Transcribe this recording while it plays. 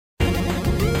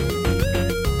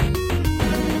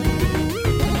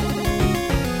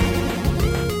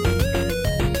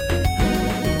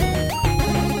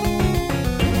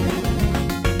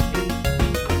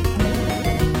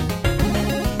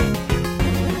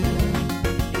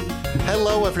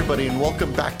Hello, everybody, and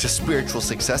welcome back to Spiritual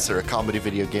Successor, a comedy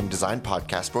video game design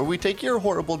podcast where we take your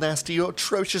horrible, nasty,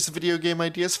 atrocious video game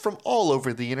ideas from all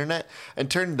over the internet and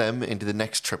turn them into the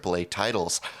next AAA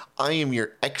titles. I am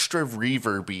your extra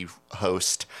reverby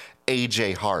host,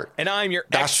 AJ Hart. And I'm your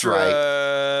That's extra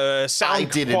right.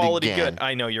 sound did it quality again. good.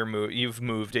 I know you've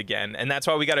moved again, and that's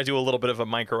why we got to do a little bit of a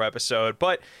micro episode.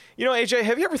 But you know, AJ,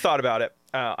 have you ever thought about it?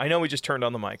 I know we just turned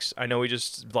on the mics. I know we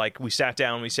just we sat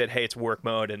down, we said, "Hey, it's work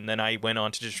mode," and then I went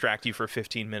on to distract you for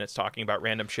 15 minutes talking about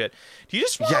random shit. Do you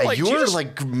just want Yeah, you were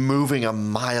moving a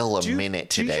mile a minute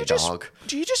today, dog.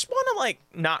 Do you just want to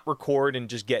not record and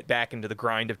just get back into the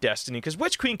grind of Destiny? Because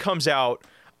Witch Queen comes out.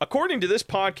 According to this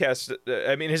podcast,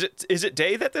 I mean, is it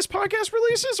day that this podcast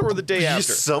releases or the day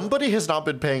after? Somebody has not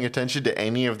been paying attention to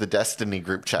any of the Destiny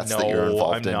group chats that you're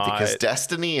involved in because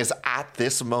Destiny is at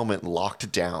this moment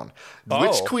locked down.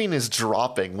 Witch Queen is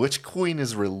dropping. Witch Queen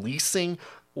is releasing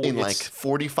in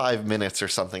 45 minutes or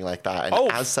something like that.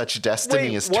 And as such,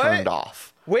 Destiny is turned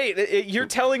off. Wait, you're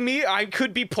telling me I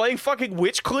could be playing fucking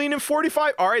Witch Queen in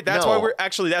 45? All right, that's why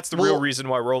that's the real reason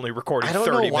why we're only recording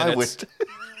 30 minutes.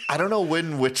 I don't know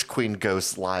when Witch Queen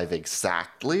goes live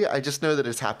exactly. I just know that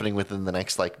it's happening within the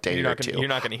next day or two. You're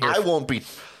not going to hear. I won't be.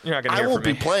 You're not going to hear. I won't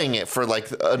be playing it for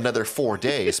another 4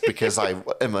 days because I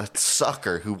am a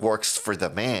sucker who works for the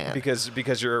man.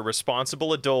 Because you're a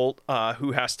responsible adult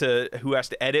who has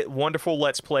to edit wonderful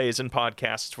Let's Plays and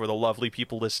podcasts for the lovely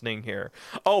people listening here.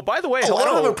 Oh, by the way, hello. I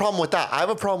don't have a problem with that. I have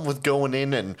a problem with going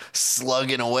in and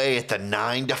slugging away at the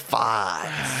 9 to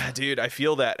 5. Dude, I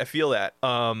feel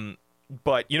that.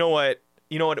 But you know what?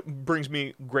 Brings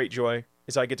me great joy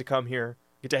is I get to come here,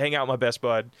 get to hang out with my best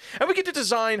bud, and we get to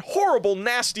design horrible,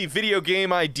 nasty video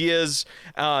game ideas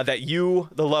that you,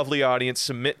 the lovely audience,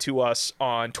 submit to us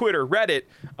on Twitter, Reddit.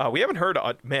 We haven't heard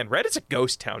man, Reddit's a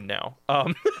ghost town now.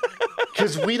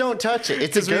 Because we don't touch it.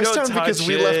 It's a ghost town because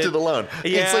we left it alone.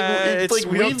 Yeah, it's like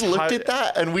we looked at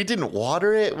that and we didn't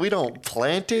water it. We don't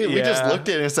plant it. Yeah. We just looked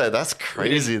at it and said, "That's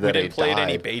crazy that we didn't play died."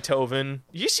 any Beethoven.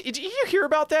 Did you hear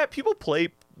about that? People play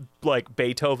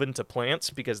Beethoven to plants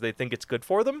because they think it's good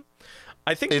for them.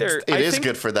 I think it is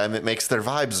good for them. It makes their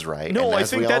vibes right. No, I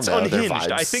think that's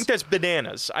unhinged. I think that's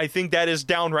bananas. I think that is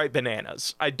downright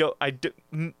bananas. I'll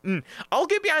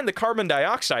get behind the carbon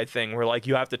dioxide thing where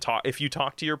you have to talk. If you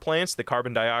talk to your plants, the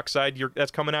carbon dioxide that's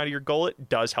coming out of your gullet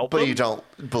does help them. But you don't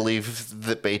believe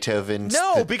that Beethoven's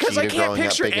because I can't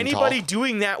picture anybody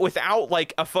doing that without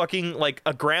a fucking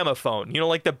a gramophone.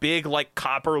 The big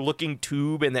copper looking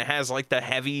tube and that has the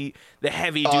heavy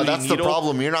duty needle. That's the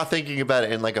problem. You're not thinking about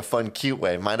it in a fun, cute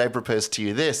way. Might I propose to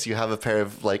you this? You have a pair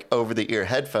of over-the-ear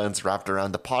headphones wrapped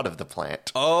around the pod of the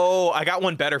plant. Oh, I got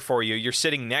one better for you. You're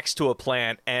sitting next to a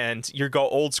plant and you go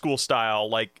old school style,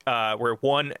 where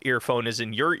one earphone is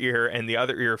in your ear and the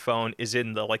other earphone is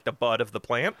in the bud of the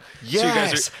plant.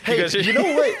 Yes. So you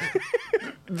know what?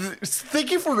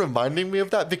 Thank you for reminding me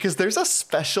of that because there's a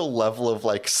special level of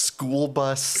school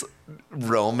bus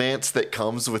romance that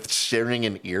comes with sharing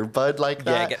an earbud like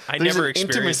that. Yeah, I There's never an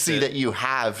experienced intimacy it. that you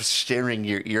have sharing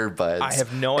your earbuds. I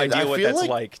have no idea what that's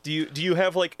like. Do you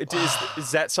have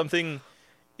is that something?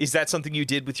 Is that something you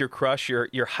did with your crush, your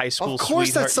high school sweetheart? Of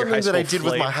course, that's something that I did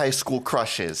with my high school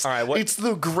crushes. All right, it's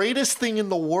the greatest thing in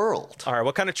the world. All right,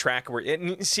 what kind of track were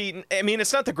it? See, I mean,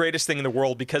 it's not the greatest thing in the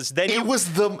world because then hey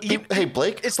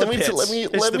Blake, let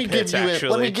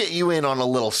me get you in on a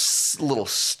little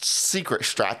secret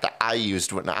strat that I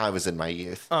used when I was in my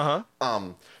youth.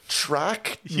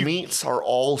 Track meets are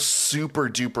all super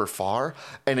duper far,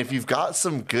 and if you've got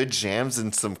some good jams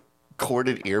and some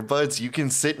corded earbuds, you can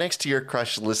sit next to your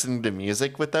crush listening to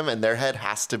music with them, and their head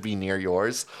has to be near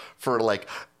yours for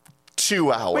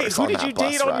 2 hours. Wait, who did you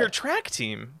date on your track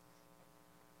team?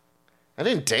 I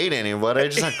didn't date anyone. I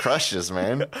just had crushes,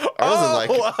 man. I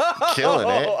wasn't killing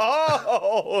it.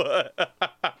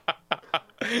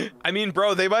 I mean,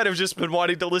 bro, they might have just been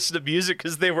wanting to listen to music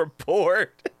because they were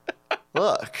bored.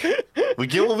 Look, we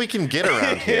get what we can get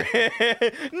around here.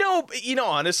 No, but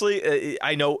honestly,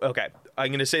 I know. Okay, I'm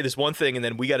going to say this one thing, and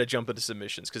then we got to jump into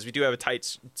submissions because we do have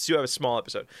a small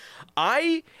episode.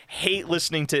 I hate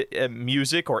listening to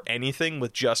music or anything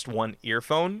with just one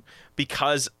earphone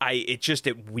because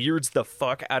it weirds the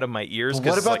fuck out of my ears.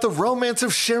 What about the romance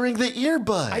of sharing the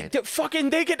earbud?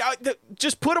 They could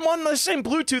just put them on the same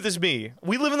Bluetooth as me.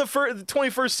 We live in the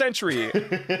 21st century.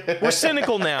 We're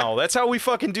cynical now. That's how we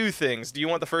fucking do things. Do you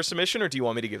want the first submission or do you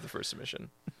want me to give the first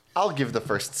submission? I'll give the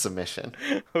first submission.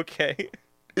 Okay.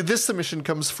 This submission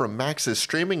comes from Max is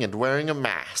streaming and wearing a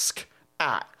mask.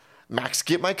 Max,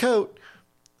 get my coat.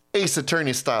 Ace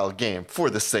Attorney style game for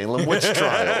the Salem Witch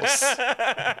Trials.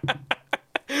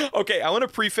 Okay, I want to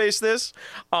preface this.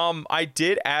 I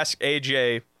did ask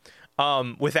AJ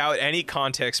without any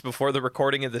context before the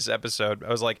recording of this episode. I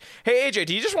was like, hey, AJ,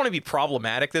 do you just want to be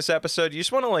problematic this episode? Do you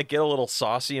just want to like get a little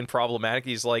saucy and problematic?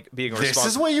 He's like being responsible.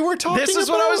 This is what you were talking about? This is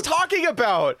what I was talking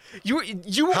about.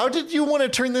 You. How did you want to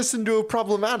turn this into a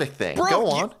problematic thing? Bro, go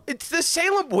on. It's the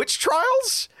Salem witch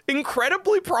trials.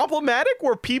 Incredibly problematic,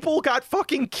 where people got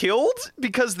fucking killed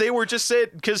because they were just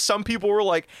said, because some people were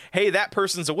like, hey, that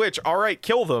person's a witch, all right,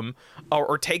 kill them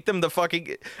or take them to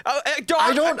fucking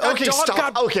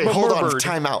stop. Okay, hold on,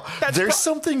 time out. There's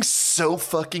something so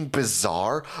fucking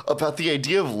bizarre about the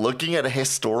idea of looking at a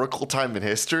historical time in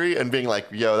history and being like,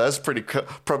 yo, that's pretty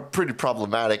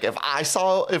problematic. If I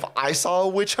saw a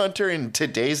witch hunter in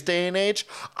today's day and age,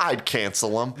 I'd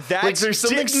cancel them. Like, there's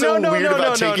something weird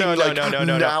about taking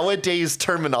nowadays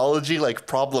terminology like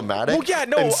problematic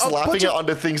and slapping it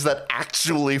onto things that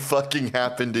actually fucking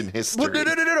happened in history.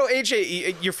 No,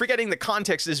 AJ, you're forgetting the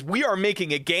context is we are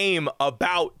making a game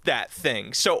about that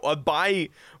thing. So by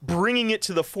bringing it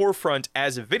to the forefront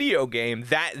as a video game,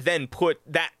 that then put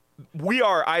that we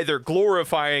are either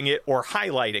glorifying it or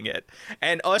highlighting it.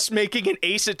 And us making an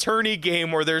Ace Attorney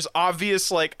game where there's obvious,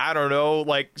 like, I don't know,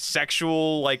 like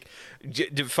sexual, like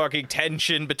fucking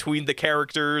tension between the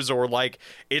characters, or like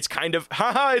it's kind of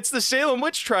it's the Salem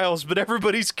witch trials, but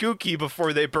everybody's kooky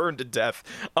before they burn to death.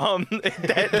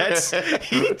 That's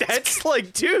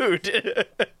like, dude.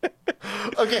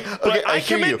 Okay, I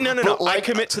commit. No. I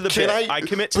commit to the bit. I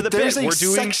commit to the bit. We're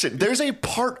doing section. There's a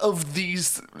part of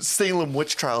these Salem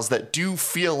witch trials that do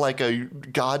feel like a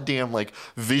goddamn like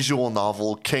visual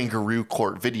novel kangaroo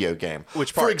court video game.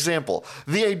 Which part? For example,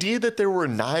 the idea that there were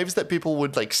knives that people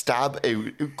would like stab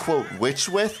a quote witch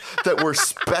with that were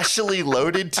specially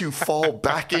loaded to fall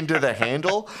back into the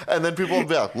handle, and then people would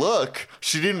be like, look,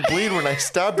 she didn't bleed when I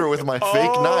stabbed her with my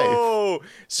fake knife. Oh,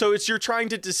 so you're trying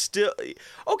to distill.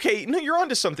 Okay, no, you're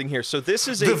onto something here. So this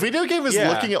is the video game is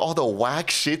looking at all the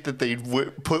whack shit that they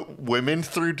put women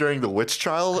through during the witch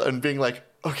trial and being like,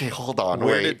 okay, hold on,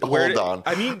 hold on.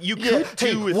 I mean, you could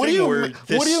do what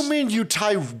do you mean you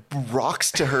tie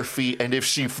rocks to her feet, and if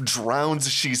she drowns,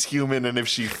 she's human, and if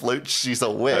she floats, she's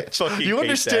a witch? You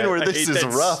understand where this is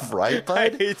rough, right, bud?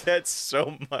 I hate that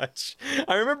so much.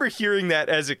 I remember hearing that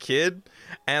as a kid,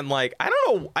 and like, I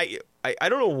don't know, I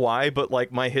don't know why, but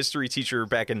like my history teacher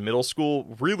back in middle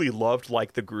school really loved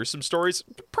like the gruesome stories.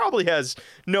 Probably has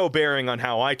no bearing on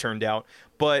how I turned out,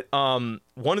 but one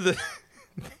of the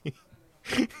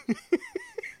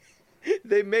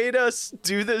they made us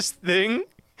do this thing.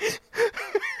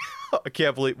 I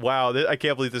can't believe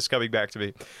this is coming back to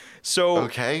me. So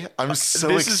okay, I'm so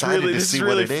excited to see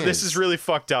what it is. This is really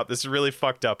fucked up.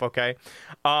 Okay,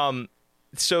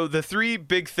 so the three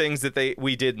big things that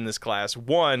we did in this class.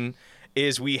 One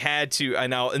is we had to,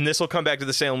 and this will come back to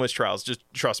the Salem witch trials. Just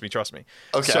trust me.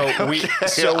 Okay.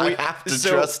 I have to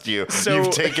trust you. You've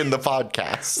taken the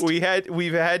podcast.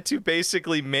 We've had to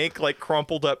basically make like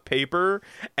crumpled up paper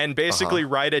and basically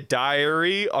write a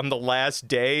diary on the last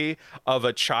day of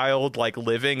a child like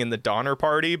living in the Donner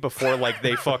Party before like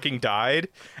they fucking died,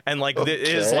 and like it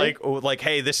is like,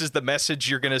 hey, this is the message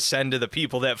you're gonna send to the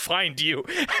people that find you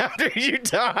after you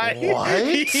die.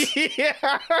 What?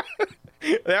 Yeah.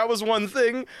 That was one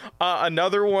thing.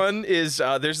 Another one is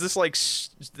there's this like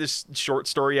this short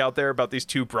story out there about these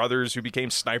two brothers who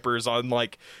became snipers on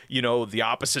like, you know, the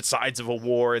opposite sides of a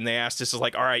war, and they asked us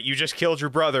like, all right, you just killed your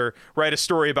brother, write a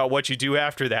story about what you do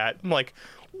after that. I'm like,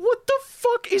 what the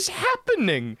fuck is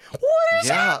happening? What is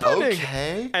happening?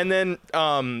 Okay. And then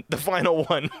the final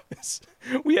one is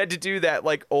we had to do that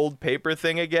like old paper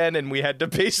thing again, and we had to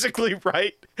basically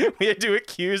we had to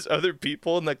accuse other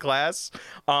people in the class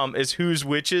as who's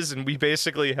witches, and we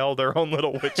basically held our own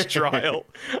little witch trial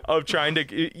of trying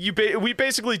to we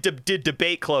basically did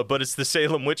debate club, but it's the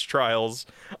Salem witch trials.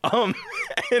 And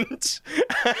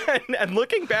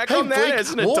looking back on that, Blake,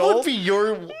 as an adult, what would be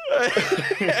your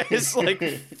it's like,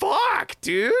 fuck,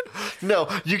 dude. No,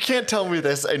 you can't tell me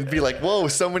this and be like, whoa,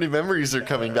 so many memories are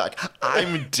coming back.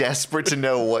 I'm desperate to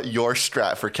know what your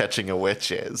strat for catching a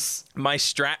witch is. My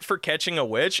strat for catching a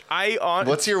witch?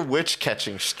 What's your witch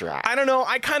catching strat? I don't know.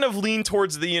 I kind of lean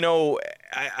towards the,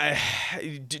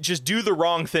 I just do the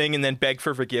wrong thing and then beg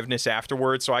for forgiveness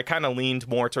afterwards. So I kind of leaned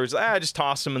more towards, just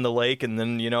toss them in the lake, and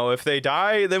then, if they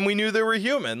die, then we knew they were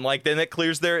human. Like, then it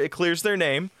clears their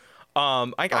name.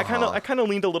 I kind of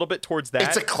leaned a little bit towards that.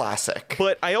 It's a classic.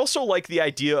 But I also like the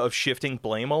idea of shifting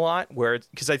blame a lot,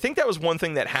 because I think that was one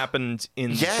thing that happened in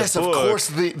the book. Yes, of course,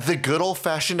 the good old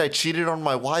fashioned I cheated on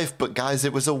my wife, but guys,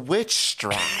 it was a witch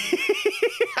strat.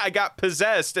 I got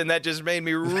possessed, and that just made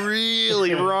me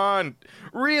really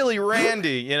really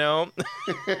randy, you know?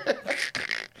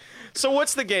 So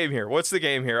what's the game here?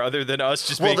 Other than us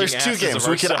just making asses of ourselves? Well, there's two games.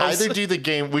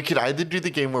 We could either do the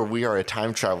game where we are a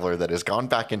time traveler that has gone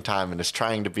back in time and is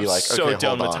trying to be like, so okay,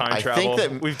 done hold with on. time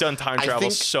travel. We've done time travel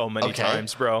so many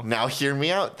times, bro. Now hear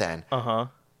me out then. Uh-huh.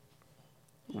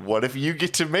 What if you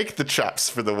get to make the traps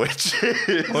for the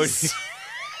witches?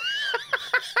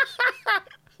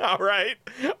 All right.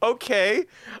 Okay.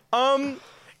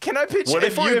 Can I pitch? What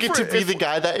if you get to be the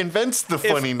guy that invents the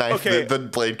funny knife that the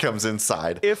blade comes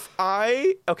inside? If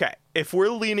we're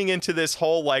leaning into this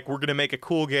whole, like, we're going to make a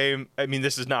cool game. I mean,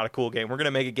 this is not a cool game. We're going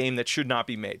to make a game that should not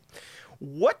be made.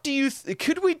 What do you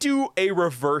could we do a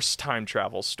reverse time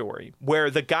travel story where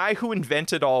the guy who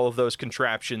invented all of those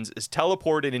contraptions is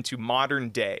teleported into modern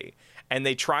day, and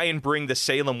they try and bring the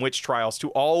Salem witch trials to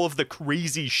all of the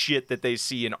crazy shit that they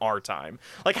see in our time?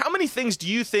 Like, how many things do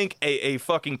you think a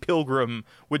fucking pilgrim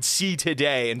would see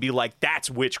today and be like, that's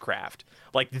witchcraft?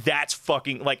 Like, that's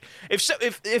fucking, like,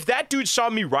 if that dude saw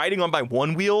me riding on my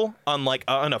one wheel on, like,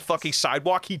 on a fucking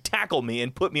sidewalk, he'd tackle me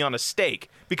and put me on a stake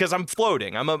because I'm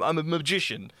floating. I'm a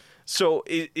magician. So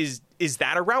is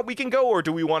that a route we can go, or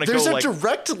do we want to go like... There's a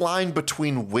direct line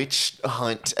between witch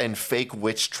hunt and fake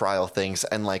witch trial things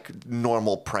and, like,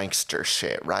 normal prankster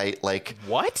shit, right? Like...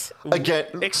 What?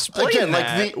 Explain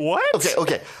that. Like what?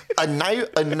 Okay. A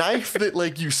knife that,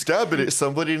 like, you stab it at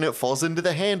somebody and it falls into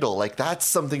the handle. Like, that's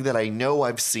something that I know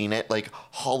I've seen at, like,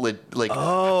 Party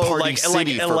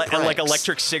City for pranks. Like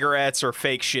electric cigarettes or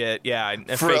fake shit. Yeah. And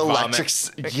for fake electric...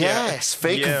 vomit. Yes.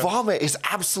 Fake vomit is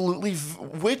absolutely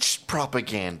witch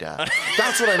propaganda.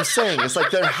 That's what I'm saying. It's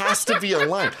like there has to be a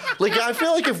line. Like, I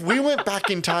feel like if we went back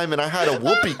in time and I had a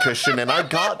whoopee cushion and I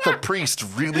got the priest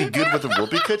really good with a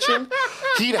whoopee cushion,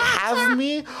 he'd have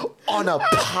me on a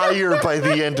pyre by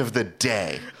the end of the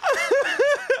day.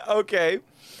 Okay.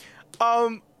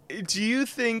 Do you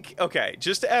think... Okay,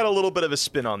 just to add a little bit of a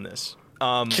spin on this.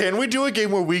 Can we do a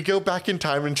game where we go back in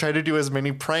time and try to do as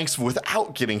many pranks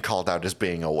without getting called out as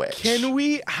being a witch? Can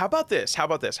we... How about this?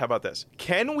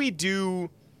 Can we do...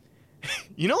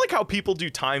 You know, like how people do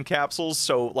time capsules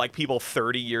so, like, people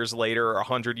 30 years later or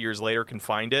 100 years later can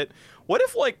find it? What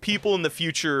if, like, people in the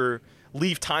future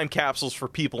leave time capsules for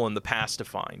people in the past to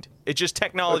find? It just...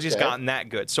 Technology's gotten that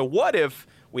good. So what if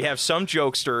we have some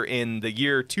jokester in the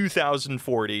year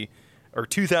 2040... or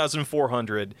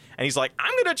 2400, and he's like,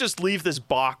 I'm gonna just leave this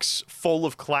box full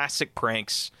of classic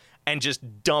pranks and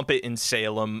just dump it in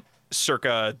Salem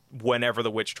circa whenever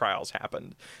the witch trials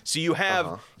happened. So you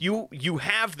have you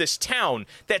have this town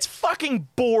that's fucking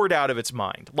bored out of its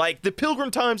mind. Like, the Pilgrim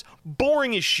Times,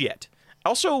 boring as shit.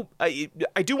 Also, I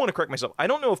do want to correct myself. I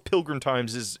don't know if Pilgrim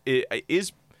Times is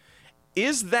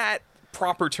that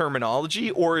proper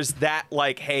terminology, or is that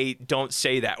like, hey, don't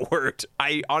say that word?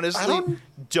 I honestly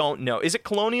don't know. Is it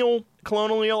colonial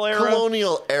era?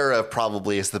 Colonial era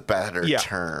probably is the better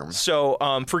term. So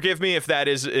forgive me if that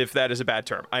is a bad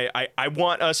term. I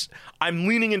want us... I'm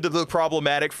leaning into the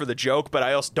problematic for the joke, but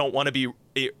I also don't want to be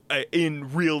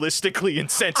realistically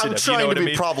insensitive. I'm trying to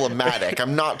be problematic.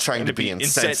 I'm not trying to be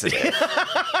insensitive.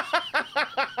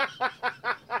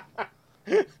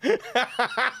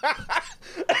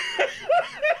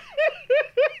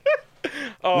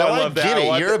 Oh, no, I love get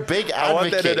it. You're a big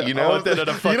advocate, you know? I want that in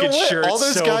a fucking shirt. All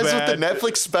those so guys bad. with the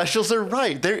Netflix specials are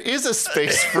right. There is a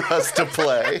space for us to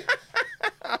play.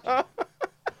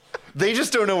 They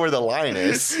just don't know where the line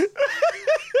is.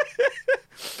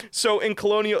 So in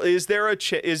Colonial, is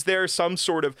there some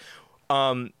sort of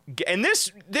and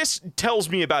this tells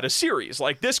me about a series.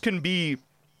 Like,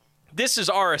 this is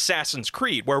our Assassin's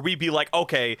Creed, where we'd be like,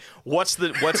 okay, what's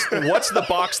the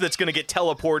box that's going to get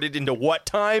teleported into what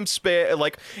time span,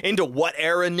 like, into what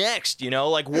era next, you know?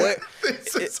 Like, what?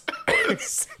 This is our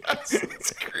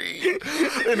Assassin's Creed.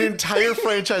 An entire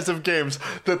franchise of games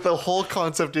that the whole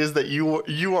concept is that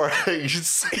you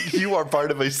are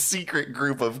part of a secret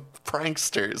group of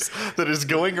pranksters that is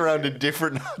going around in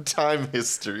different time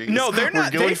histories. No, they're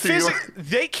not.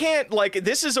 They can't, like,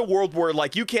 this is a world where,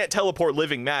 like, you can't teleport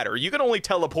living matter. You can only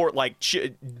teleport, like,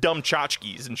 dumb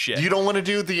tchotchkes and shit. You don't want to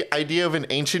do the idea of an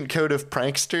ancient code of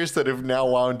pranksters that have now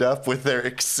wound up with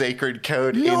their sacred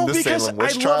code in the Salem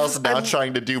witch trials, now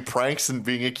trying to do pranks and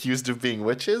being accused of being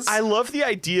witches? I love the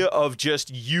idea of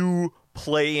just you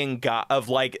playing God, of,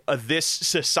 like, this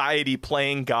society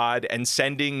playing God and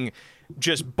sending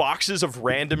just boxes of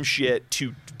random shit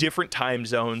to different time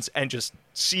zones and just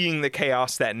seeing the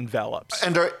chaos that envelops.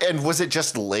 And was it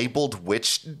just labeled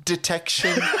witch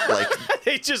detection? Like,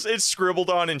 It's scribbled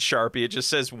on in Sharpie. It just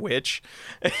says witch.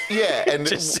 Yeah, and it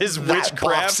just says that witchcraft.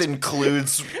 Box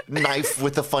includes knife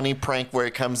with a funny prank where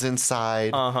it comes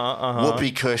inside.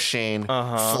 Whoopee cushion.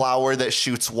 Flower that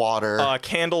shoots water.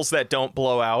 Candles that don't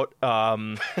blow out.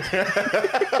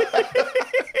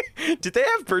 Did they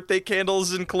have birthday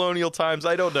candles in colonial times?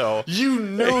 I don't know. You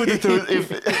know that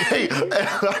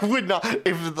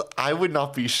I would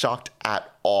not be shocked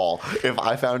at all if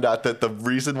I found out that the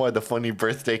reason why the funny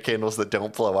birthday candles that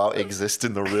don't blow out exist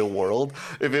in the real world,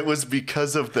 if it was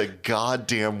because of the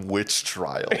goddamn witch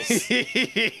trials. You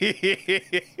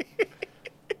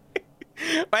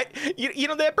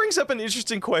know, that brings up an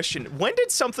interesting question. When did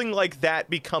something like that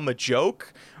become a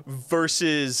joke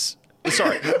versus...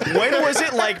 Sorry, when was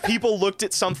it like people looked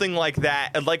at something like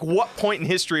that, and like what point in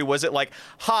history was it like,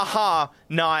 ha,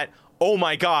 not, oh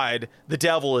my God, the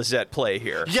devil is at play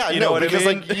here? Yeah, you know what because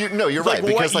I mean? You're right.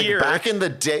 Because like back in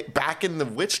the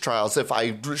witch trials, if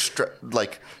I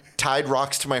tied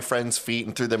rocks to my friend's feet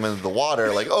and threw them into the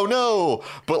water, like, oh no.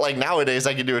 But like nowadays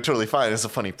I can do it totally fine. It's a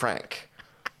funny prank.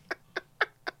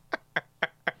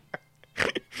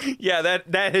 Yeah,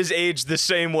 that has aged the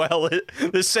same way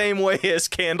as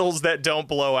candles that don't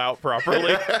blow out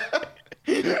properly.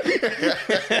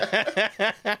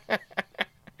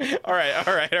 All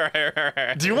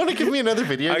right. Do you want to give me another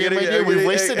video game idea? We've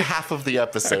wasted half of the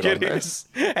episode on this.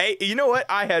 Hey, you know what?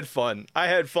 I had fun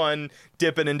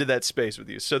dipping into that space with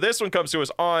you. So this one comes to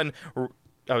us on,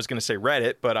 I was going to say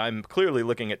Reddit, but I'm clearly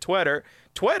looking at Twitter.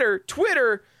 Twitter.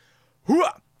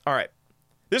 Hooah! All right.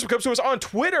 This one comes to us on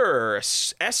Twitter,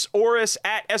 Sorus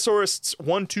at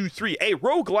Sorus123, a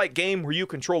roguelike game where you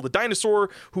control the dinosaur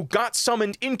who got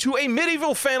summoned into a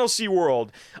medieval fantasy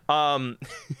world.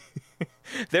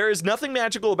 There is nothing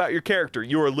magical about your character.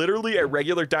 You are literally a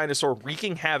regular dinosaur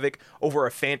wreaking havoc over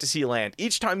a fantasy land.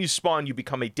 Each time you spawn, you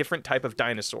become a different type of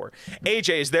dinosaur.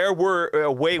 AJ, is there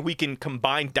a way we can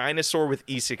combine dinosaur with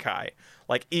isekai?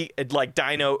 Like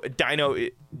dino,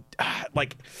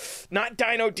 like not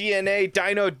dino DNA,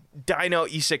 dino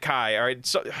isekai. All right,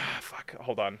 so fuck.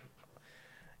 Hold on.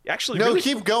 Actually, no, really,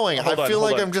 keep going. I feel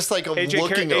like I'm just like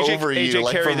looking over you,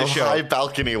 like from a high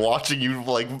balcony, watching you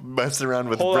like mess around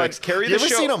with bricks. Carry the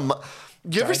show.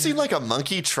 You ever seen like a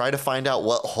monkey try to find out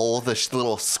what hole the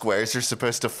little squares are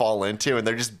supposed to fall into, and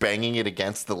they're just banging it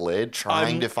against the lid,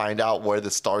 trying to find out where the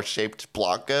star-shaped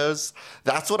block goes?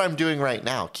 That's what I'm doing right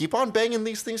now. Keep on banging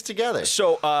these things together.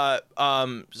 So,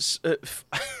 no,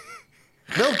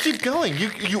 keep going.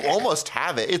 You almost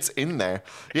have it. It's in there.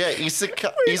 Yeah,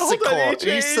 Isekai.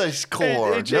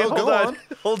 No, go on.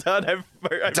 Hold on.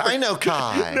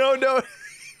 Dino-kai. No.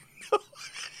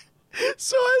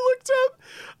 So I looked up.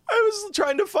 I was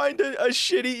trying to find a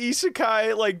shitty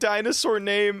isekai like dinosaur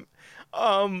name.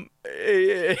 And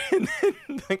then,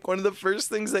 like one of the first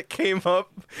things that came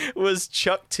up was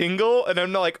Chuck Tingle, and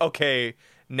I'm like, okay,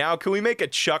 now can we make a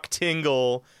Chuck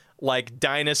Tingle like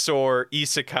dinosaur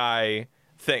isekai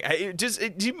thing? I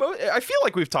feel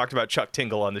like we've talked about Chuck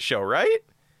Tingle on the show, right?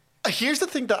 Here's the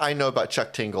thing that I know about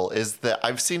Chuck Tingle is that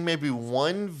I've seen maybe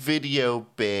one video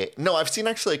bit. No, I've seen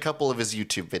actually a couple of his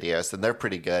YouTube videos, and they're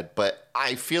pretty good. But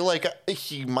I feel like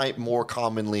he might more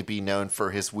commonly be known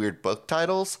for his weird book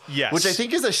titles. Yes. Which I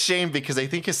think is a shame because I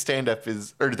think his stand-up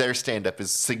their stand-up is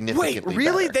significantly Wait,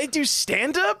 really? better. They do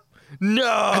stand-up? No.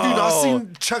 Have you not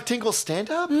seen Chuck Tingle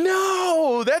stand-up?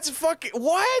 No, that's fucking...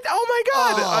 What? Oh my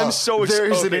God. I'm so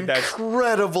excited. There's an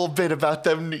incredible bit about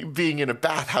them being in a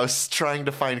bathhouse trying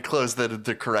to find clothes that are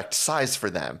the correct size for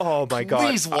them. Oh my God.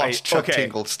 Please watch Chuck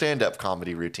Tingle stand-up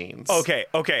comedy routines. Okay.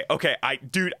 I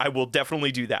will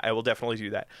definitely do that.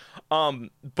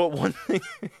 But one thing...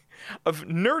 of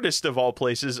Nerdist of all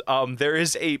places, there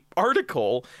is a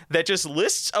article that just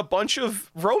lists a bunch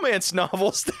of romance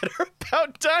novels that are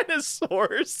about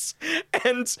dinosaurs.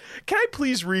 And can I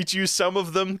please read you some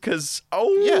of them? Because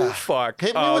fuck,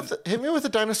 hit me with a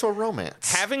dinosaur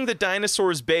romance. Having the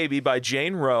Dinosaur's Baby by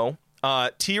Jane Roe,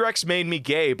 T-Rex Made Me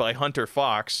Gay by Hunter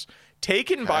Fox,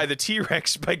 Taken by the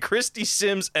T-Rex by Christy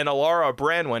Sims and Alara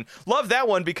Branwen. Love that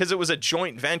one because it was a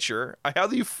joint venture. How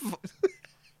do you...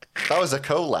 That was a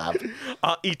collab.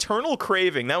 Eternal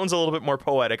Craving. That one's a little bit more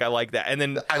poetic. I like that. And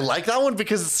then I like that one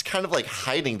because it's kind of like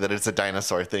hiding that it's a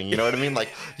dinosaur thing. You know what I mean? Like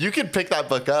you could pick that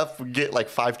book up, get like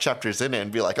 5 chapters in it,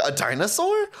 and be like, a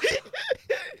dinosaur? It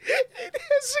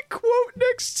has a quote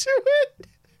next to it.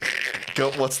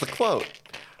 What's the quote?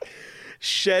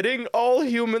 Shedding all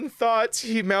human thoughts,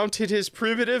 he mounted his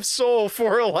primitive soul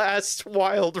for a last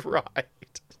wild ride.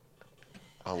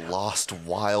 A lost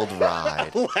wild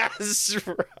ride. Last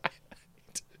ride.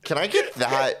 Can I get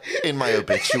that in my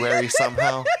obituary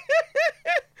somehow?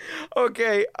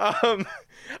 Okay.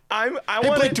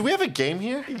 do we have a game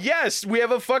here? Yes, we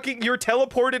have you're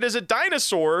teleported as a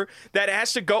dinosaur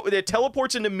that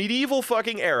teleports into medieval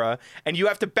fucking era, and you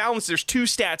have to balance. There's 2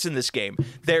 stats in this game.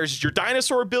 There's your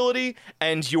dinosaur ability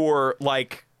and your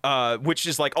which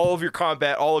is like all of your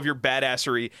combat, all of your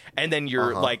badassery, and then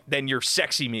your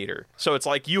sexy meter. So it's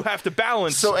like you have to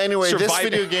balance. So anyway, this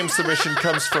video game submission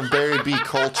comes from Barry B.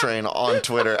 Coltrane on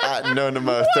Twitter at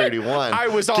Nonamo31. I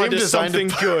was on to something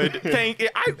good.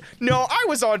 I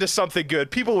was on to something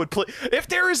good. People would play. If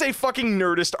there is a fucking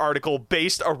Nerdist article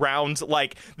based around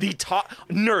like the top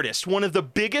Nerdist, one of the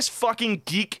biggest fucking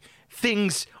geek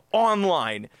things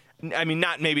online. I mean,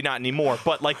 maybe not anymore,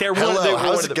 but like they're Hello,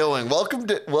 how's it going? Welcome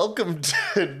to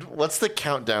what's the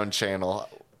countdown channel?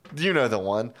 You know the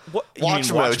one. Watch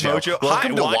Mojo.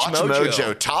 Welcome to Watch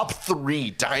Mojo. Top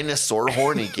 3 dinosaur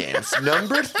horny games.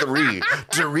 Number 3,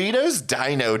 Doritos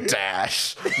Dino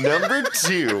Dash. Number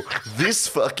 2, this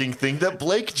fucking thing that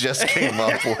Blake just came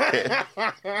up with.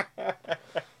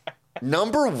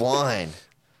 Number 1.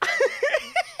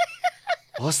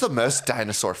 What's the most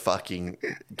dinosaur fucking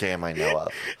game I know of?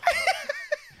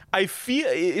 I feel,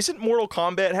 isn't Mortal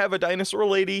Kombat have a dinosaur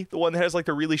lady? The one that has like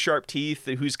the really sharp teeth,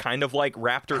 who's kind of like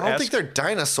raptor-esque? I don't think they're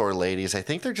dinosaur ladies. I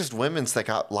think they're just women's that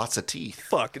got lots of teeth.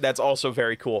 Fuck, that's also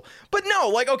very cool. But no,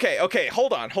 like, okay,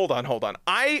 hold on.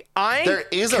 There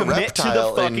is a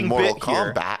reptile in Mortal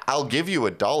Kombat. I'll give you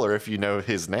 $1 if you know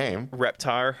his name.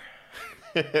 Reptar.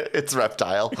 It's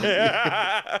Reptile.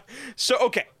 So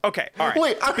okay, all right.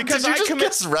 Wait, because did you just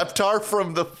guess Reptar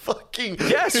from the fucking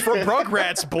yes, from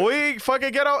Rugrats, boy.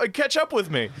 Fucking catch up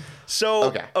with me.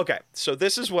 So okay. So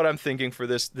this is what I'm thinking for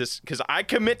this because I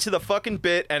commit to the fucking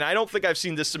bit, and I don't think I've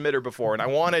seen this submitter before, and I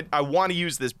want to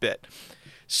use this bit.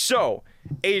 So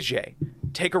AJ,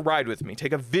 take a ride with me.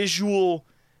 Take a visual.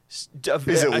 Is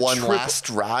it one last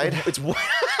ride? It's one.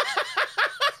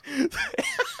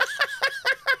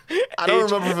 I don't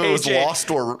remember if it was lost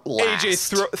or last.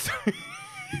 AJ,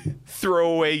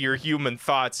 throw away your human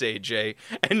thoughts, AJ,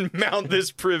 and mount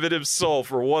this primitive soul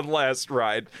for one last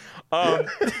ride. God,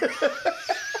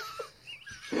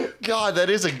 that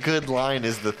is a good line,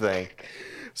 is the thing.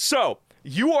 So,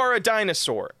 you are a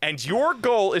dinosaur, and your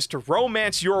goal is to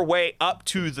romance your way up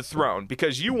to the throne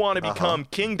because you want to become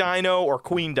King Dino or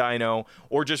Queen Dino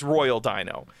or just Royal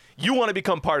Dino. You want to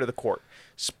become part of the court.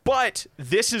 But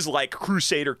this is like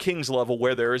Crusader Kings level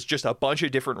where there is just a bunch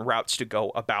of different routes to go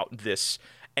about this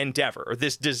endeavor or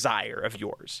this desire of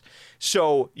yours.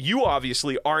 So you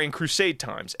obviously are in Crusade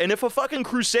times. And if a fucking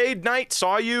Crusade knight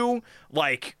saw you,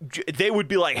 like, they would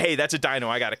be like, hey, that's a dino,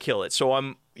 I gotta kill it.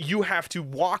 So you have to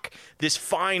walk this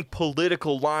fine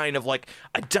political line of like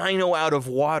a dino out of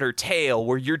water tale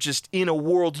where you're just in a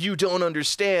world you don't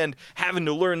understand, having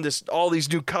to learn all these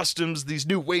new customs, these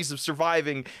new ways of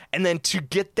surviving, and then to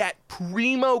get that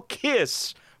primo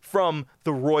kiss from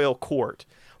the royal court.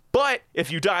 But if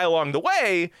you die along the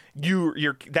way,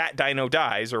 that dino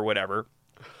dies or whatever.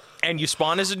 And you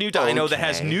spawn as a new dino that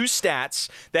has new stats,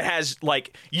 that has,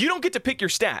 like, you don't get to pick your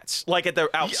stats, like, at the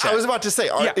outset. I was about to say,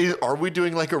 are we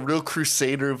doing, like, a real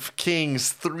Crusader of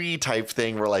Kings 3 type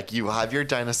thing where, like, you have your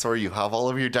dinosaur, you have all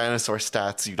of your dinosaur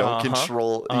stats, you don't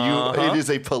control, it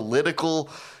is a political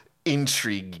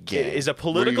intrigue game. It is a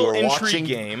political intrigue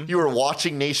game. You are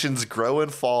watching nations grow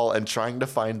and fall and trying to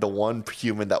find the one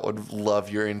human that would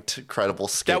love your incredible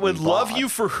skin. That would love you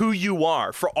for who you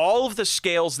are, for all of the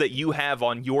scales that you have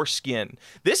on your skin.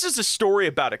 This is a story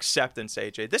about acceptance,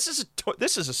 AJ. This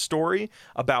is a story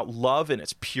about love in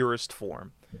its purest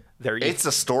form. It's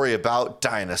a story about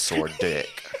dinosaur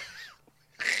dick.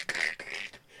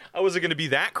 I wasn't going to be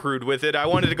that crude with it. I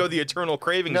wanted to go the Eternal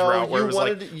Cravings route where it was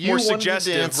like more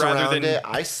suggestive rather than it.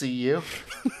 I see you.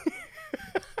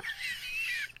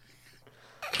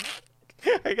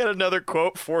 I got another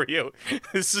quote for you.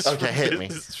 This is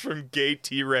This is from Gay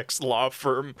T-Rex Law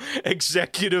Firm.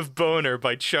 Executive Boner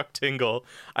by Chuck Tingle.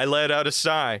 I let out a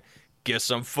sigh. Guess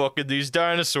I'm fucking these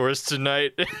dinosaurs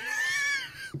tonight.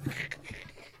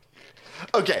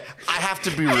 Okay, I have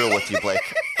to be real with you, Blake.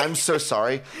 I'm so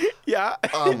sorry. Yeah.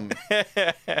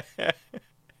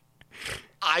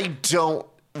 I don't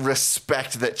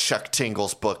respect that Chuck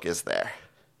Tingle's book is there.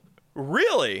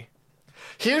 Really?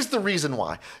 Here's the reason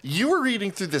why. You were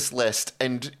reading through this list,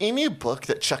 and any book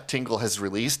that Chuck Tingle has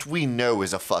released, we know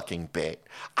is a fucking bait.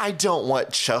 I don't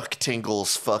want Chuck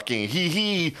Tingle's fucking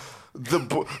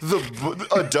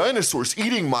a dinosaur's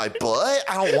eating my butt.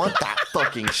 I don't want that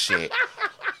fucking shit.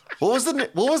 What was the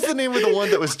name of the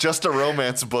one that was just a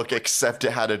romance book except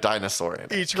it had a dinosaur in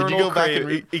it? Eternal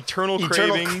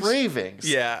Cravings.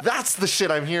 Yeah, that's the shit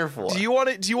I'm here for. Do you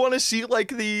want to see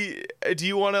like do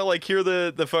you want to like hear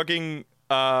the fucking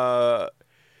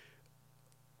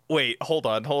Wait, hold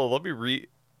on. Let me read.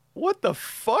 What the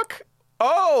fuck?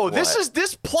 Oh, what?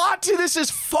 This plot to this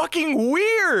is fucking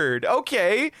weird.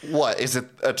 Okay. What is it?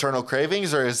 Eternal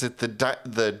Cravings, or is it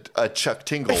the Chuck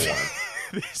Tingle one?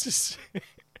 This is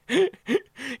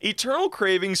Eternal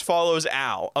Cravings follows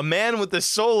Al, a man with the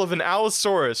soul of an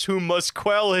Allosaurus who must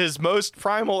quell his most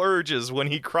primal urges when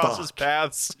he crosses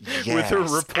paths with a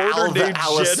reporter Al named the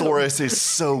Allosaurus is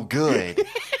so good.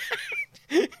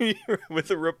 With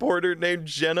a reporter named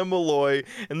Jenna Malloy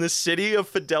in the city of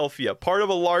Philadelphia, part of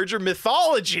a larger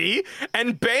mythology,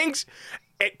 and Bangs...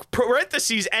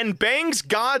 parentheses, and Bang's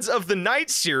Gods of the Night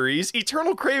series.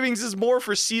 Eternal Cravings is more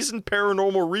for seasoned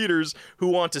paranormal readers who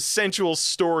want a sensual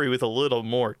story with a little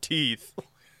more teeth.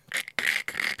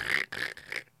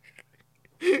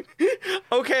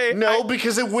 Okay. No,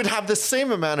 because it would have the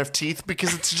same amount of teeth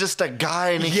because it's just a guy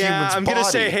in a human's body. Yeah, I'm gonna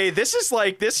say, hey, that's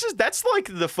like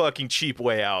the fucking cheap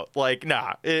way out. Like,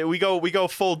 nah, we go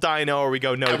full dino or we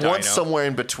go no dino. I want somewhere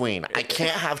in between. I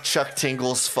can't have Chuck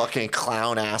Tingle's fucking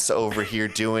clown ass over here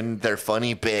doing their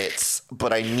funny bits,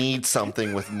 but I need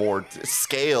something with more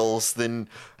scales than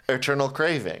Eternal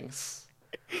Cravings.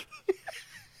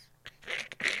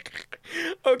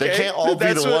 Okay, they can't all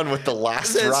be the one with the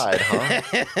last ride,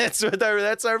 huh?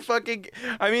 that's our fucking.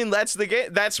 I mean, that's the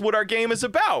game. That's what our game is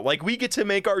about. Like, we get to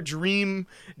make our dream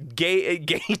gay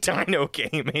dino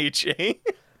game, HA.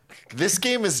 This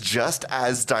game is just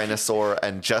as dinosaur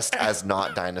and just as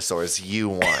not dinosaur as you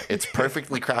want. It's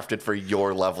perfectly crafted for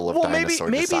your level of dinosaur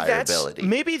desirability.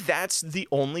 Maybe that's the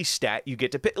only stat you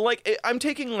get to pick. Like, I'm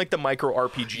taking like the micro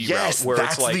RPG route where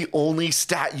that's it's like the only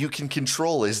stat you can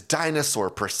control is dinosaur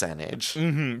percentage.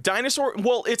 Mm-hmm. Dinosaur.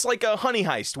 Well, it's like a Honey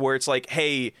Heist where it's like,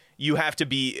 hey, you have to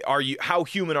be, how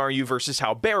human are you versus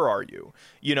how bear are you?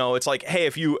 You know, it's like, hey,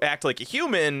 if you act like a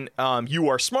human, you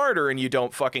are smarter and you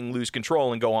don't fucking lose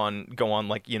control and go on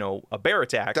like, you know, a bear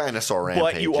attack. Dinosaur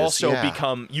rampages. But you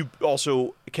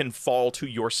also can fall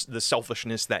to the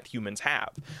selfishness that humans have.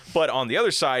 But on the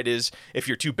other side is, if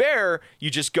you're too bear,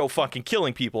 you just go fucking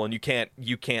killing people and you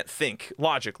can't think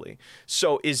logically.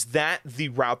 So is that the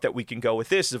route that we can go with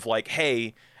this of like,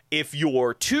 hey, if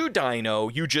you're too dino,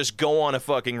 you just go on a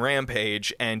fucking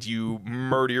rampage and you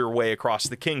murder your way across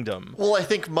the kingdom. Well, I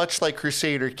think much like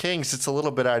Crusader Kings, it's a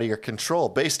little bit out of your control.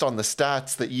 Based on the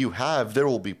stats that you have, there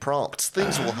will be prompts.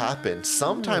 Things will happen.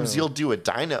 Sometimes you'll do a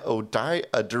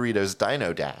Doritos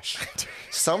Dino Dash.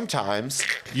 Sometimes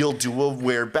you'll do a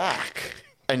wear back.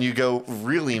 And you go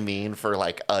really mean for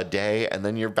like a day, and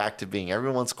then you're back to being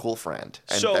everyone's cool friend.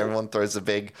 And everyone throws a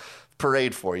big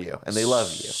parade for you, and they love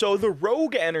you. So the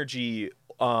rogue energy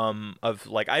of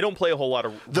like, I don't play a whole lot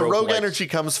of the rogue energy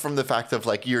comes from the fact of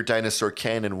like your dinosaur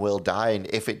can and will die, and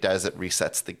if it does, it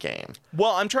resets the game.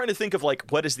 Well, I'm trying to think of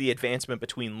like, what is the advancement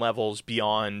between levels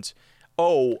beyond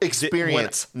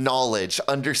experience, knowledge,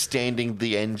 understanding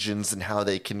the engines and how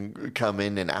they can come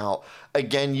in and out.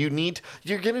 Again, you're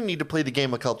going to need to play the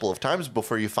game a couple of times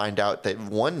before you find out that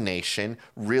one nation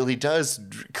really does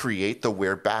create the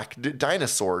wear-back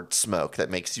dinosaur smoke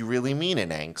that makes you really mean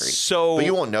and angry. But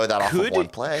you won't know that off of one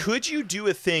play. Could you do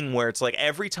a thing where it's like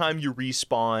every time you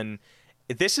respawn,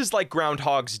 this is like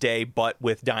Groundhog's Day, but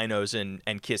with dinos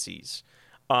and kissies.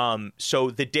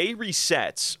 So the day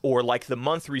resets, or like the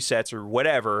month resets or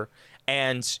whatever,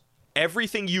 and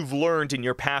everything you've learned in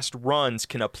your past runs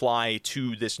can apply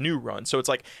to this new run. So it's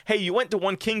like, hey, you went to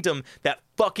one kingdom that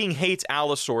fucking hates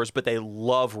allosaurs, but they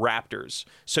love raptors.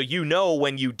 So you know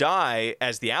when you die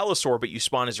as the allosaur, but you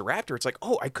spawn as a raptor, it's like,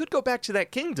 oh, I could go back to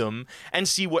that kingdom and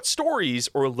see what stories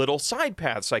or little side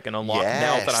paths I can unlock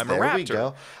now that I'm a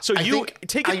raptor. So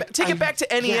take it back to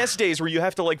NES days where you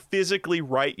have to like physically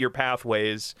write your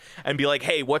pathways and be like,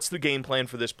 hey, what's the game plan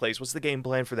for this place? What's the game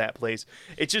plan for that place?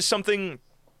 It's just something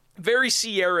very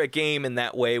Sierra game in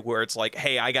that way, where it's like,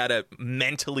 hey, I gotta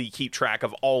mentally keep track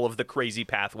of all of the crazy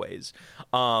pathways.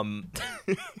 And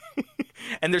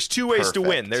there's two ways to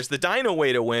win. There's the dino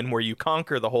way to win, where you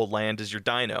conquer the whole land as your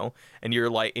dino, and you're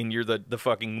the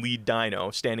fucking lead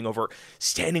dino standing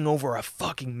over a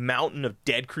fucking mountain of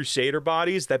dead Crusader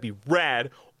bodies. That'd be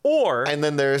rad. And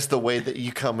then there's the way that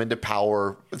you come into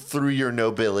power through your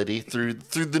nobility, through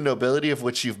the nobility of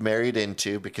which you've married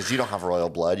into, because you don't have royal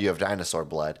blood, you have dinosaur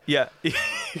blood. Yeah.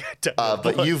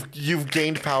 But you've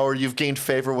gained power, you've gained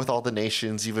favor with all the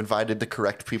nations, you've invited the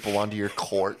correct people onto your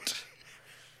court.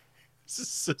 This is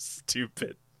so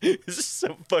stupid. This is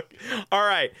so fucking... All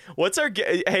right, what's our...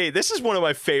 Hey, this is one of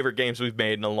my favorite games we've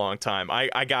made in a long time.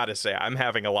 I gotta say, I'm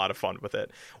having a lot of fun with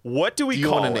it. What do we call it? Do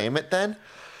you want to name it then?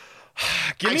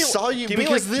 I saw you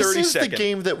because this is the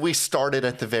game that we started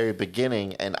at the very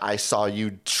beginning, and I saw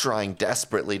you trying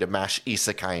desperately to mash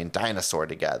Isekai and Dinosaur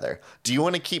together. Do you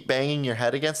want to keep banging your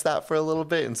head against that for a little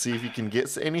bit and see if you can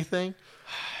get anything?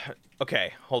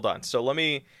 Okay, hold on. So let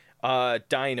me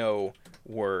dino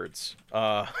words.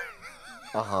 Yeah.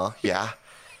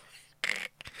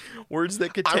 Words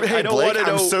that contain. Hey, Blake,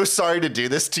 I'm so sorry to do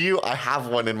this to you. I have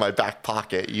one in my back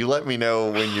pocket. You let me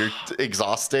know when you're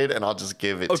exhausted, and I'll just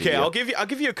give it to you. Okay, I'll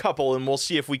give you a couple, and we'll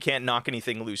see if we can't knock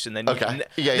anything loose. And then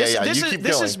yeah.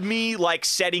 This is me like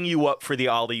setting you up for the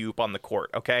alley-oop on the court.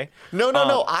 Okay.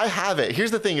 No. I have it.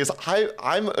 Here's the thing: is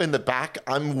I'm in the back.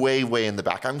 I'm way in the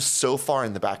back. I'm so far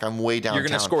in the back. I'm way downtown. You're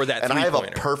gonna score that, and I have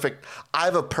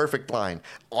a perfect line.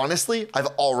 Honestly, I've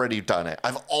already done it.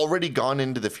 I've already gone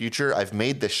into the future. I've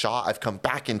made the shot. I've come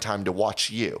back in time to watch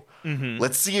you. Mm-hmm.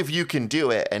 Let's see if you can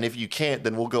do it. And if you can't,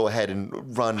 then we'll go ahead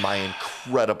and run my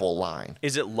incredible line.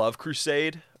 Is it Love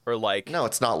Crusade? Or like... No,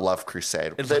 it's not Love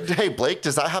Crusade. Hey, Blake,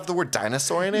 does that have the word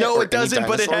dinosaur in it? No, it doesn't,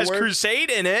 but it has Crusade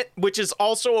in it, which is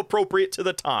also appropriate to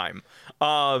the time.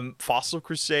 Fossil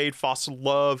Crusade, Fossil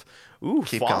Love. Ooh,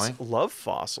 keep going. Love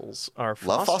fossils.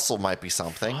 Love fossil might be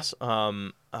something.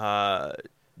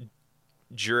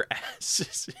 Your ass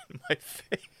is in my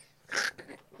face.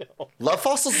 No. Love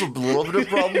fossil's a little bit of a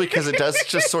problem because it does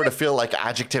just sort of feel like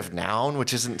adjective noun,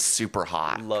 which isn't super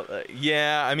hot.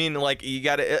 Yeah, I mean, like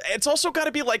it's also got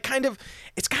to be like kind of.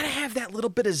 It's got to have that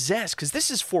little bit of zest because this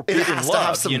is forbidden love. It has to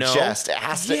have some zest. It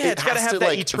has to. It's got to have that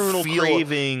like eternal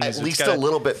cravings. At least a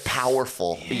little bit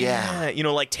powerful. Yeah. You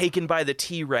know, like Taken by the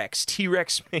T-Rex.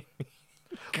 T-Rex made me.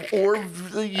 Or,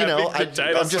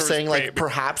 I'm just saying, like,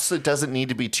 perhaps it doesn't need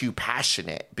to be too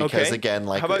passionate because, again,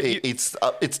 like,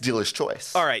 it's dealer's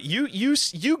choice. All right,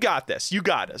 you got this. You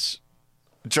got us.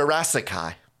 Jurassic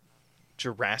Kai.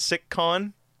 Jurassic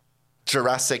Con?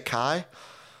 Jurassic Kai?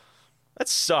 That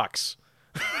sucks.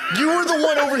 You were the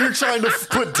one over here trying to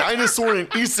put dinosaur and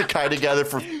isekai together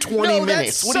for 20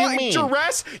 minutes. What do you mean?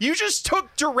 You just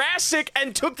took Jurassic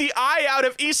and took the I out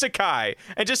of isekai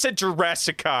and just said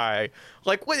Jurassic-kai.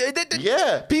 Like, what?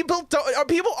 Yeah. People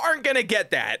aren't going to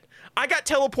get that. I got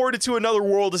teleported to another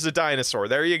world as a dinosaur.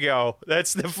 There you go.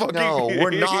 That's the fucking... No, we're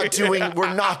not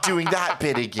doing that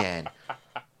bit again.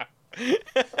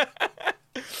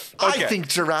 Okay. I think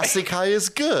Jurassic Kai is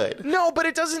good. No, but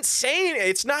it doesn't say it.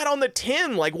 It's not on the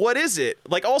tin. Like, what is it?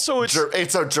 Like, also,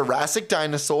 it's a Jurassic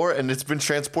dinosaur, and it's been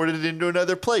transported into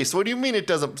another place. What do you mean it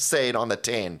doesn't say it on the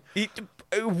tin?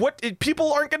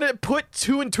 People aren't going to put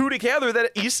two and two together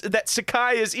that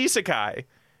Sakai is isekai.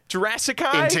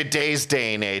 Jurassic-kai? In today's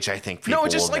day and age, I think people will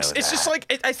know that. Just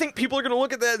like I think people are gonna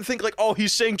look at that and think like, oh,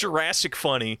 he's saying Jurassic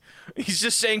funny. He's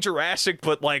just saying Jurassic,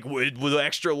 but like with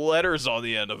extra letters on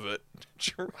the end of it.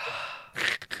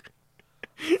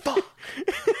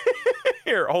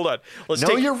 Here, hold on.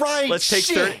 You're right. Let's take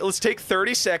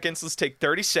 30 seconds. Let's take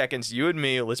 30 seconds. You and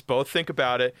me. Let's both think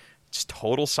about it. Just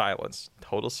total silence.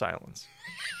 Total silence.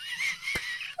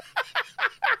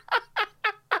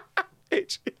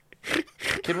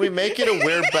 Can we make it a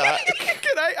weird back?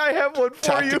 Can I have one for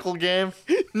tactical you? Game?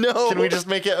 No. Can we just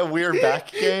make it a weird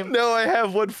back game? No, I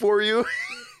have one for you.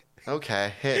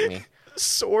 Okay, hit me.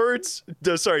 Scales,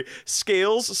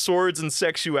 swords, and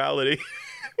sexuality.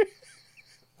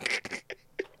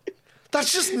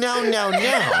 That's just now. What? Okay,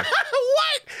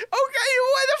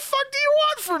 what the fuck do you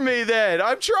want from me then?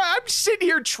 I'm sitting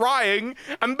here trying.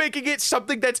 I'm making it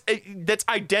something that's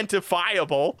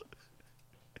identifiable.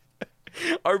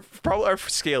 Our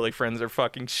scaly friends are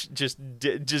fucking just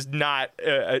not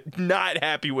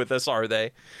happy with us, are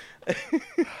they?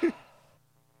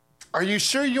 Are you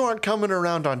sure you aren't coming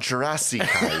around on Jurassic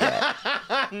yet?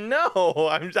 No,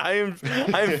 I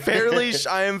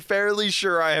am fairly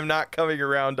sure I am not coming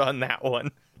around on that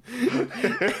one.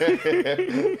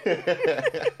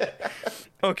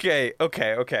 Okay.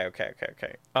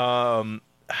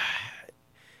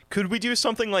 Could we do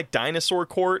something like Dinosaur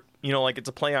Court? You know, like it's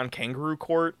a play on Kangaroo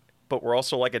Court, but we're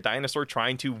also like a dinosaur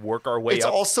trying to work our way up. It's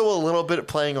also a little bit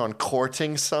playing on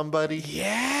courting somebody.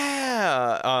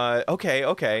 Yeah.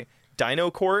 Okay. Dino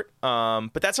Court.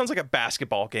 But that sounds like a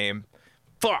basketball game.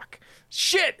 Fuck.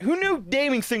 Shit. Who knew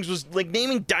naming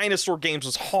dinosaur games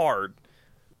was hard?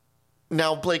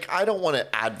 Now, Blake, I don't want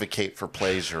to advocate for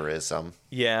plagiarism.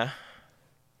 Yeah.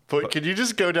 But could you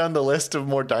just go down the list of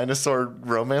more dinosaur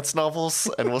romance novels,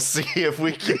 and we'll see if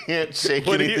we can't shake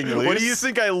anything loose? What do you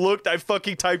think I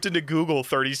fucking typed into Google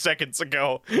 30 seconds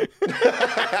ago.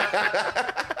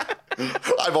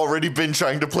 I've already been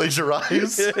trying to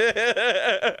plagiarize.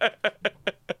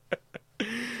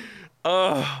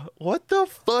 What the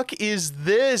fuck is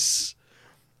this?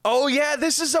 Oh, yeah,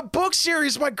 this is a book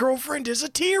series. My girlfriend is a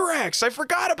T-Rex. I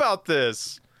forgot about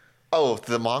this. Oh,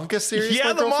 the manga series?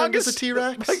 Yeah, the manga is a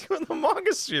T-Rex? The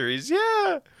manga series,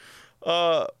 yeah.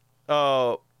 That's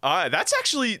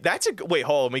a... Wait,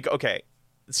 hold on. Okay.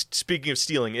 Speaking of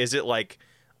stealing, is it like...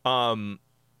 My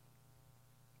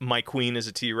queen is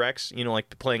a T-Rex? You know,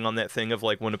 like playing on that thing of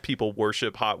like when people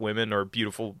worship hot women or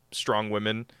beautiful, strong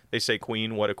women, they say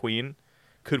queen, what a queen.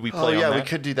 Could we play on that? We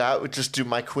could do that. We'd just do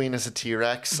my queen as a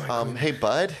T-Rex. Hey,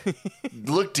 bud,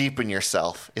 look deep in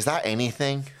yourself. Is that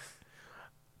anything?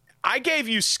 I gave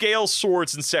you scales,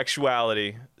 swords, and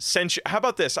sexuality. How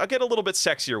about this? I'll get a little bit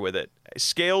sexier with it.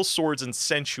 Scales, swords, and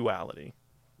sensuality.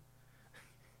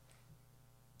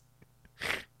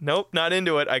 Nope, not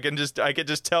into it. I can just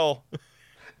tell.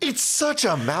 It's such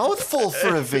a mouthful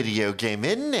for a video game,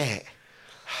 isn't it?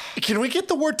 Can we get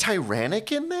the word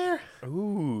tyrannic in there?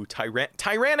 Ooh,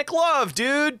 tyrannic love,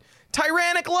 dude.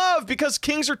 Tyrannic love, because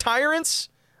kings are tyrants.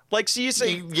 Like, so you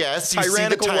say... Yes, you see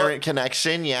the tyrant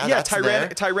connection. Yeah, that's there.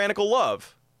 Tyrannical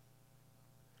love.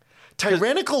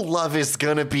 Tyrannical love is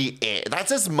going to be it.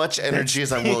 That's as much energy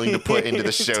as I'm willing to put into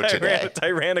the show today.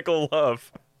 Tyrannical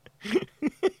love.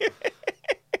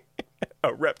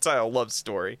 A reptile love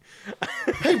story.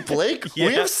 Hey, Blake, yeah.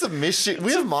 We have submission.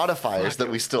 We have modifiers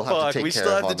that we still have to take care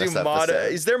of on this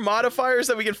episode. Is there modifiers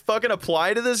that we can fucking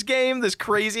apply to this game? This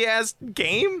crazy ass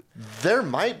game? There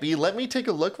might be. Let me take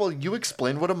a look while you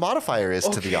explain what a modifier is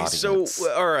to the audience.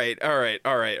 So, all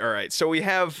right. So we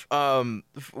have,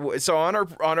 so on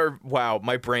our, wow,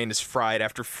 my brain is fried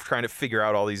after trying to figure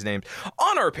out all these names.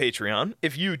 On our Patreon,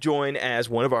 if you join as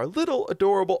one of our little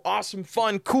adorable, awesome,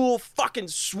 fun, cool, fucking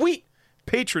sweet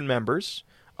patron members,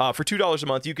 for $2 a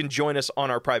month, you can join us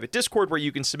on our private Discord where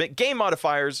you can submit game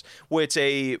modifiers, which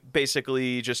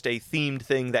basically just a themed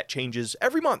thing that changes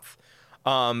every month.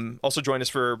 Also join us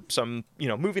for some,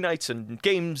 movie nights and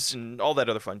games and all that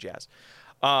other fun jazz.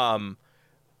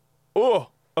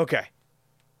 Okay.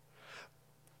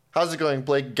 How's it going,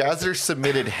 Blake? Gazer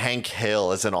submitted Hank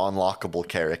Hill as an unlockable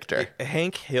character.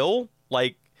 Hank Hill?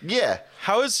 Yeah.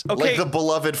 How is... Okay. Like the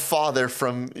beloved father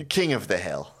from King of the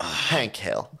Hill. Hank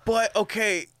Hill. But,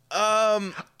 okay,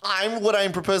 what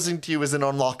I'm proposing to you is an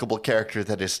unlockable character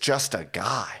that is just a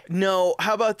guy. No,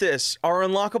 how about this? Our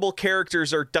unlockable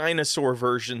characters are dinosaur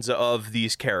versions of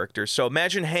these characters. So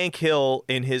imagine Hank Hill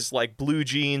in his, blue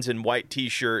jeans and white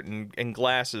t-shirt and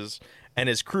glasses and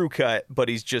his crew cut, but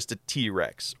he's just a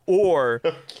T-Rex. Or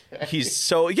he's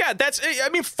fucking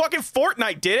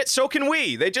Fortnite did it, so can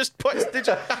we. They just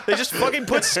fucking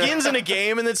put skins in a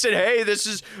game and then said, hey,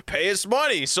 pay us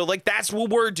money. So that's what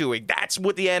we're doing. That's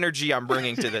what the energy I'm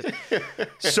bringing to this.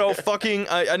 So fucking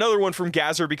another one from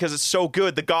Gazer because it's so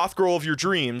good. The goth girl of your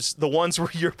dreams, the ones where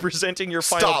you're presenting your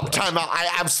final... Stop, time out.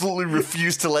 I absolutely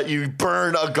refuse to let you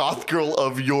burn a goth girl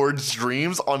of your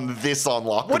dreams on this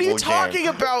unlockable game. What are you talking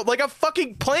about? Like a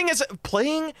fucking playing as a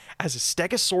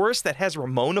Stegosaurus that has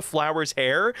Ramona Flowers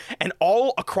hair, and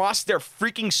all across their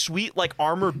freaking sweet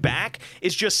armored back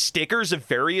is just stickers of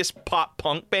various pop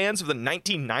punk bands of the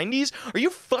 1990s. Are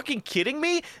you fucking kidding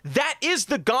me? That is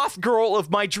the goth girl of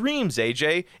my dreams,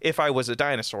 AJ. If I was a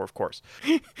dinosaur, of course.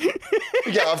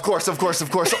 Yeah, of course.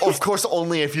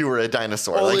 Only if you were a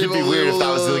dinosaur. It'd be weird if that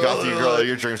was the goth girl of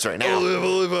your dreams right now.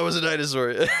 Only if I was a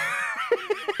dinosaur.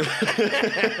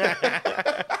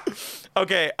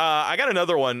 Okay, I got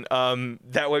another one.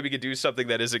 That way we could do something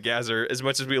that is a Gazer, as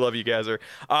much as we love you, Gazer.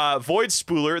 Void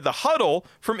Spooler, the Huddle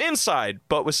from Inside,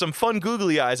 but with some fun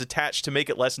googly eyes attached to make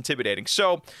it less intimidating.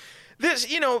 So, this,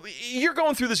 you're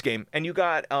going through this game, and you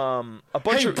got a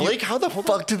bunch of... Hey, Blake, how the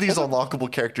fuck do these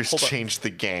unlockable characters change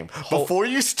the game? Before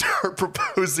you start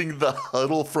proposing the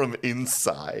Huddle from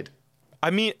Inside... I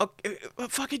mean,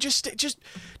 fucking just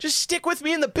stick with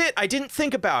me in the bit. I didn't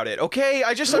think about it. Okay,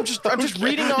 I'm just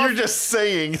reading off. You're just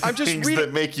saying things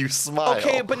that make you smile.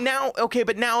 Okay, but now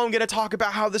I'm gonna talk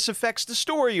about how this affects the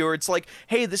story, or it's like,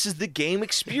 hey, this is the game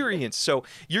experience. So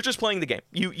you're just playing the game.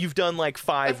 You've done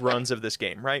 5 runs of this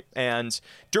game, right? And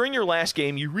during your last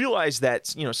game, you realize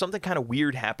that something kind of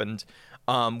weird happened.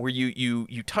 Where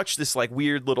you touch this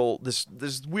weird little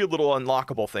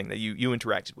unlockable thing that you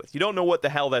interacted with. You don't know what the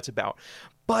hell that's about.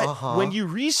 But when you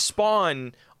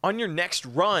respawn on your next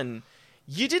run,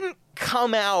 you didn't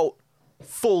come out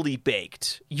fully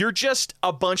baked. You're just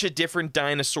a bunch of different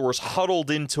dinosaurs huddled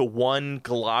into one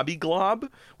globby glob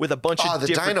with a bunch of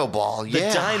different... the Dino Ball,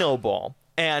 yeah. The Dino Ball.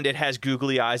 And it has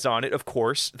googly eyes on it, of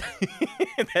course.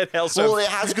 Well, it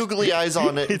has googly eyes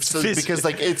on it because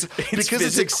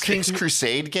it's a King's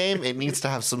Crusade game. It needs to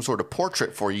have some sort of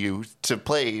portrait for you to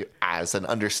play as and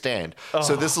understand. Oh.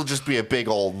 So this will just be a big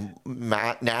old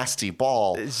nasty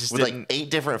ball with like 8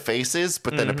 different faces,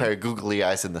 but then a pair of googly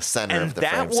eyes in the center of the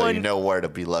frame, so you know where to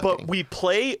be looking. But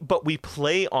we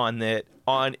play on it.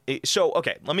 So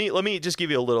okay, let me just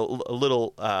give you a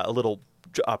little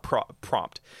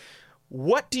prompt.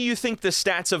 What do you think the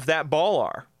stats of that ball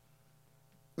are?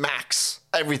 Max.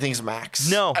 Everything's max.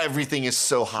 No. Everything is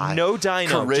so high. No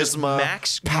dyno. Charisma. Just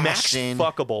max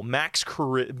fuckable. Max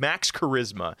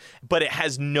charisma. But it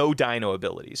has no dyno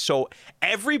abilities. So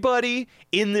everybody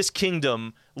in this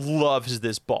kingdom loves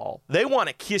this ball. They want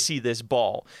to kissy this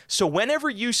ball. So whenever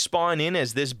you spawn in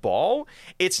as this ball,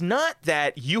 it's not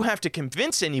that you have to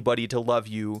convince anybody to love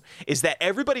you. Is that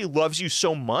everybody loves you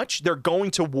so much, they're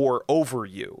going to war over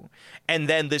you. And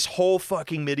then this whole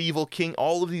fucking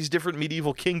all of these different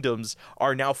medieval kingdoms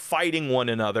are now fighting one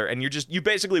another, and you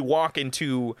basically walk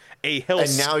into a hill.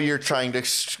 And now you're trying to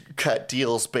cut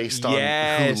deals based on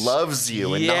who loves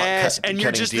you, and not and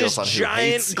you're just this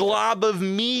giant glob of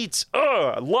meat.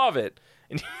 Ugh, I love it.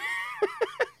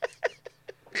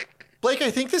 Blake, I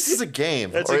think this is a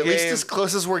game, or at least as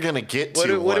close as we're gonna get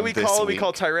to. What do we call it? We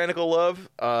call Tyrannical Love.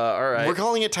 All right, we're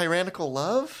calling it Tyrannical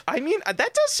Love. I mean, that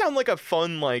does sound like a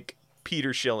fun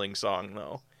Peter Schilling song,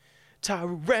 though.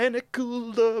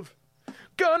 Tyrannical Love.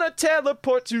 Gonna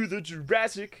teleport to the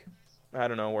Jurassic. I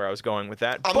don't know where I was going with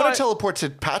that. I'm gonna teleport to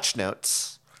patch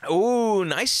notes. Ooh,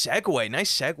 nice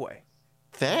segue.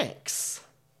 Thanks.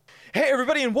 Hey,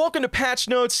 everybody, and welcome to Patch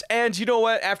Notes. And you know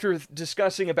what? After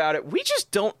discussing about it, we just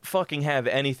don't fucking have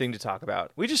anything to talk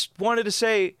about. We just wanted to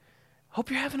say, hope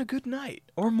you're having a good night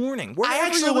or morning. I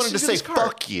actually wanted to say,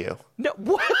 fuck you. No,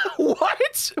 what?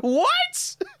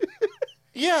 What?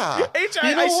 Yeah.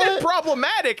 I said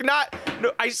problematic, not.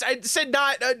 No, I said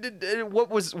not.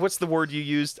 What's the word you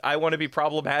used? I want to be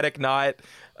problematic, not.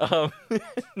 A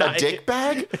dick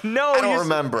bag? No, I don't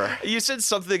remember. You said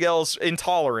something else,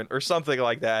 intolerant or something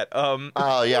like that.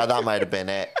 Oh yeah, that might have been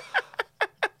it.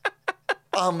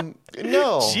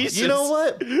 No. Jesus. You know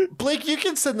what, Blake? You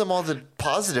can send them all the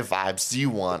positive vibes you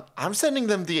want. I'm sending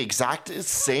them the exact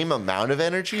same amount of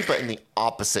energy, but in the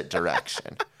opposite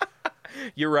direction.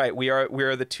 You're right. We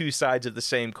are the two sides of the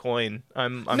same coin.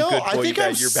 I'm no, good boy. I think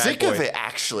I'm you're bad sick boy. of it.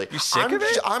 Actually, you're sick of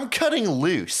it. I'm cutting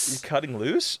loose. You're cutting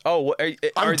loose? Oh,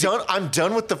 I'm done. I'm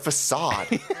done with the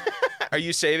facade. Are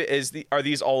you saving? Are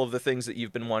these all of the things that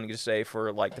you've been wanting to say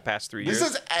for the past 3 years?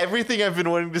 This is everything I've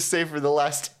been wanting to say for the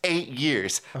last 8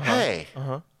 years. Hey,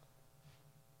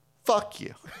 fuck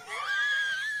you.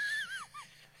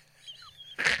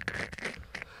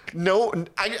 No,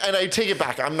 I take it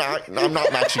back. I'm not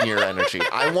matching your energy.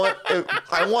 I want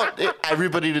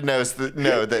everybody to know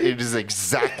that it is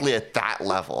exactly at that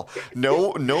level.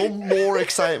 No more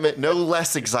excitement, no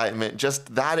less excitement.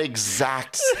 Just that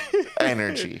exact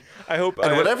energy. I hope,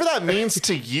 and whatever that means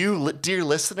to you, dear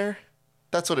listener,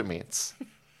 that's what it means.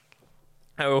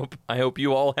 I hope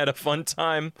you all had a fun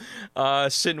time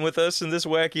sitting with us in this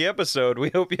wacky episode. We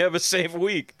hope you have a safe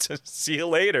week. See you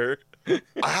later.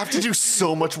 I have to do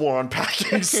so much more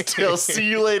unpacking still. See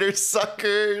you later,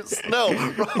 suckers. No,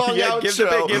 wrong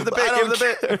outro. Give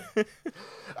the bit.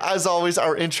 As always,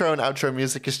 our intro and outro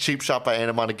music is Cheap Shot by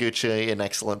Anna Monoguchi, an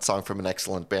excellent song from an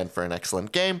excellent band for an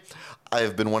excellent game. I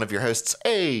have been one of your hosts,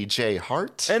 AJ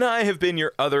Hart. And I have been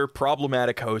your other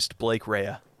problematic host, Blake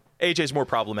Rea. AJ's more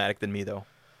problematic than me, though.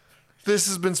 This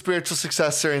has been Spiritual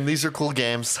Successor, and these are cool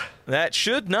games. That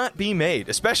should not be made,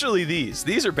 especially these.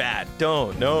 These are bad.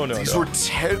 Don't. No. These were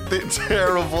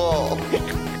terrible.